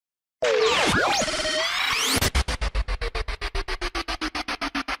Hi,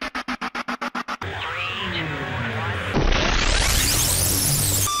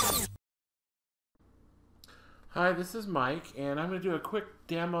 this is Mike, and I'm going to do a quick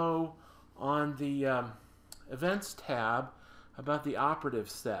demo on the Events tab about the Operative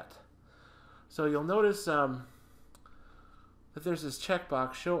set. So you'll notice that there's this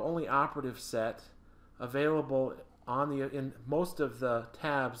checkbox, Show Only Operative Set, available in most of the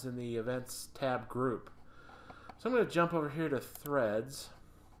tabs in the Events tab group. So I'm going to jump over here to Threads.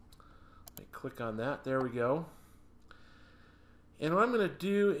 Let me click on that. There we go. And what I'm going to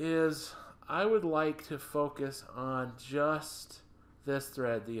do is I would like to focus on just this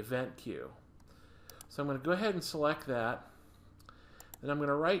thread, the event queue. So I'm going to go ahead and select that. Then I'm going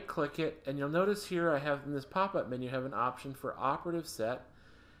to right click it, and you'll notice here I have in this pop-up menu I have an option for operative set.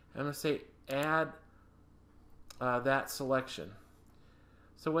 I'm going to say add that selection.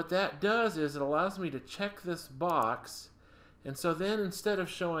 So what that does is it allows me to check this box, and so then instead of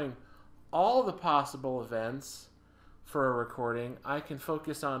showing all the possible events for a recording, I can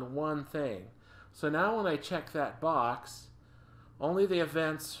focus on one thing. So now when I check that box, only the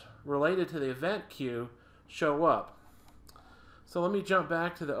events related to the event queue show up. So let me jump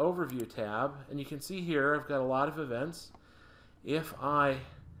back to the Overview tab, and you can see here I've got a lot of events. If I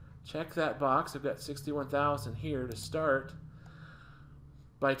check that box, I've got 61,000 here to start.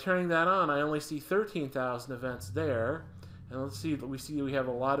 By turning that on, I only see 13,000 events there. And let's see, we have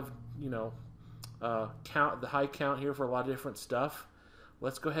a lot of, the high count here for a lot of different stuff.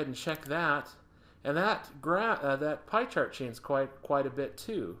 Let's go ahead and check that, and that pie chart changes quite a bit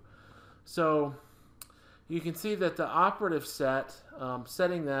too. So you can see that the operative set,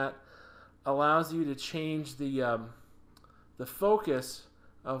 setting that allows you to change the focus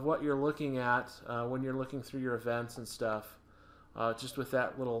of what you're looking at when you're looking through your events and stuff, just with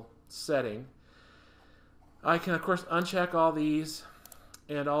that little setting. I can of course uncheck all these.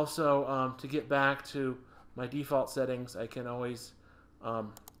 And also, to get back to my default settings, I can always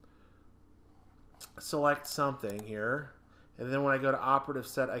select something here. And then when I go to operative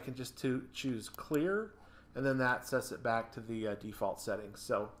set, I can just choose clear, and then that sets it back to the default settings.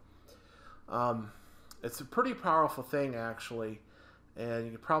 So it's a pretty powerful thing, actually, and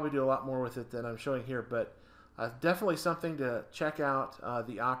you could probably do a lot more with it than I'm showing here, but definitely something to check out,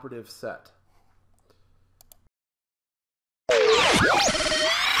 the operative set.